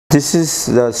This is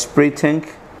the spray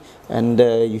tank, and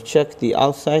you check the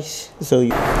outside.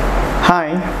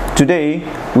 Hi, today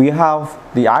we have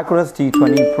the Agras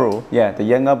T20 Pro, the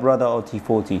younger brother of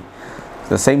T40.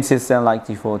 The same system like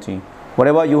T40.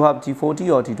 Whatever you have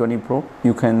T40 or T20 Pro,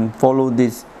 you can follow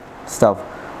this stuff.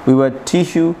 We will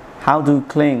teach you how to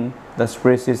clean the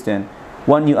spray system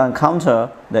when you encounter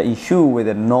the issue with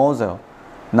the nozzle.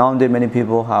 Nowadays many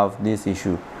people have this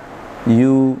issue.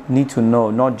 You need to know,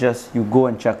 not just you go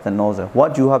and check the nozzle,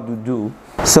 what you have to do.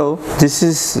 So this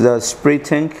is the spray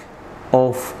tank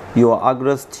of your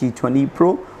Agras T20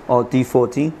 Pro or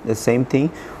T40, the same thing.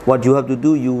 What you have to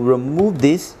do, you remove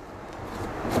this,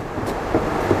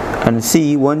 and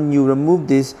see when you remove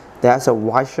this, there's a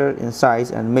washer inside,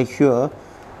 and make sure,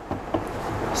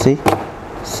 see,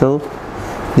 so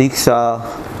these are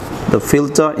the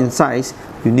filter inside.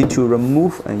 You need to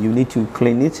remove and you need to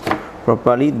clean it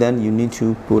properly. Then you need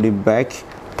to put it back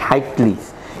tightly.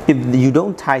 If you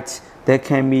don't tight, there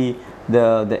can be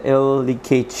the air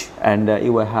leakage, and it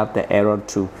will have the error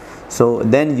too. So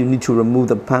then you need to remove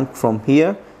the pump from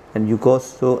here, and you go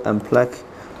so and plug.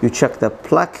 You check the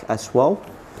plug as well,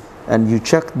 and you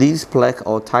check this plug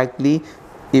or tightly.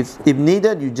 If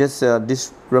needed, you just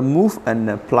remove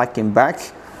and plug it back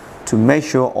to make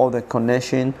sure all the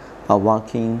connection are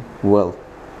working well.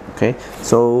 Okay,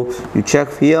 so you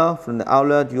check here from the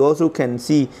outlet. You also can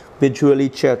see visually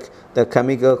check the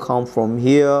chemical come from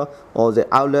here or the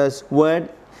outlets where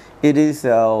it is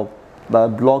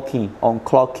blocking or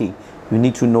clogging. You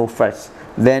need to know first.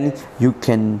 Then you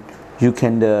can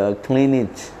clean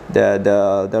it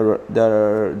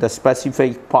the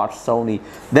specific parts only.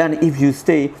 Then if you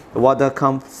stay, the water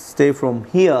stay from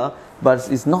here, but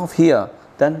it's not here.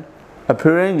 Then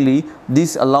apparently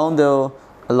this along the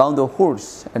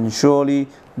hose, and surely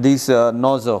this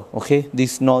nozzle, okay,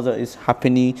 this nozzle is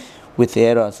happening with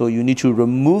error. So you need to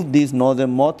remove this nozzle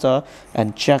motor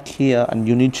and check here, and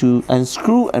you need to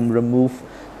unscrew and remove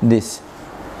this.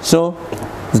 So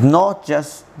it's not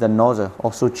just the nozzle,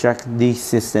 also check this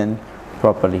system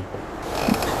properly.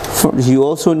 You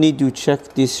also need to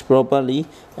check this properly,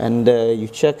 and you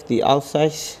check the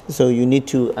outside. So you need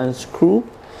to unscrew.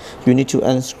 You need to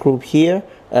unscrew here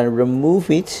and remove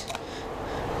it,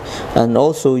 and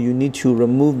also you need to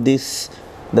remove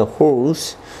the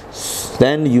hose.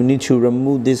 Then you need to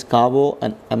remove this cable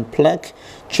and unplug.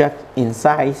 Check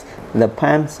inside the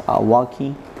pumps are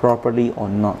working properly or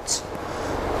not.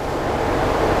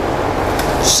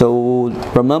 So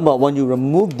remember, when you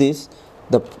remove this,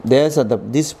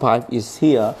 this pipe is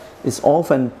here, is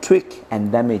often tweaked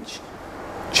and damaged.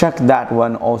 Check that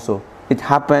one also. It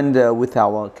happened with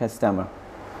our customer.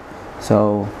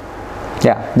 So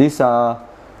yeah, these are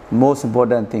most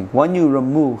important thing. When you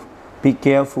remove, be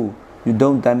careful you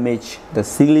don't damage the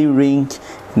sealing ring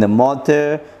in the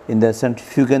motor, in the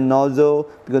centrifugal nozzle,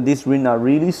 because these rings are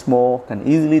really small, can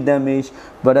easily damage.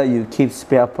 Better you keep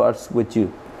spare parts with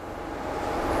you.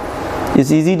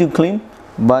 It's easy to clean,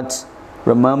 but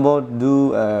remember,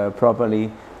 do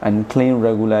properly and clean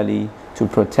regularly to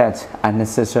protect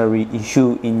unnecessary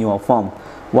issue in your farm.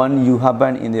 When you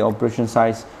happen in the operation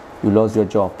site, you lost your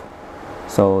job.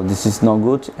 So this is not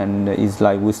good, and it's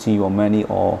like wasting your money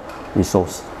or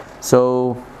resource.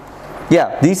 So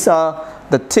yeah, these are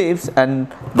the tips,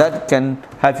 and that can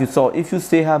help you solve. If you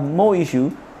still have more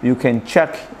issue, you can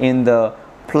check in the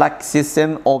plug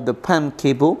system of the pump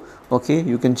cable. Okay,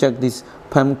 you can check this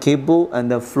pump cable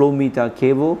and the flow meter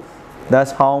cable.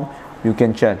 That's how you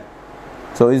can check.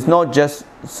 So it's not just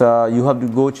you have to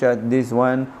go check this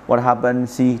one, what happened,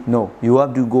 see. No, you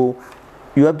have to go,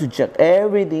 you have to check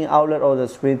everything outlet of the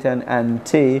spray tank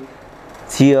until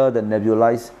here the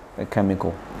nebulized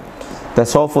chemical.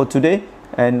 That's all for today,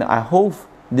 and I hope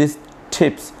these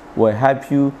tips will help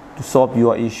you to solve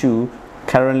your issue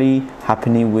currently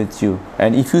happening with you.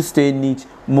 And if you still need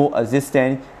more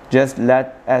assistance, just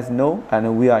let us know,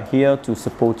 and we are here to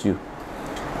support you.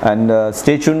 And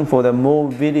stay tuned for the more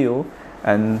video,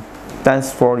 and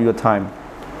thanks for your time.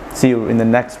 See you in the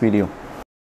next video.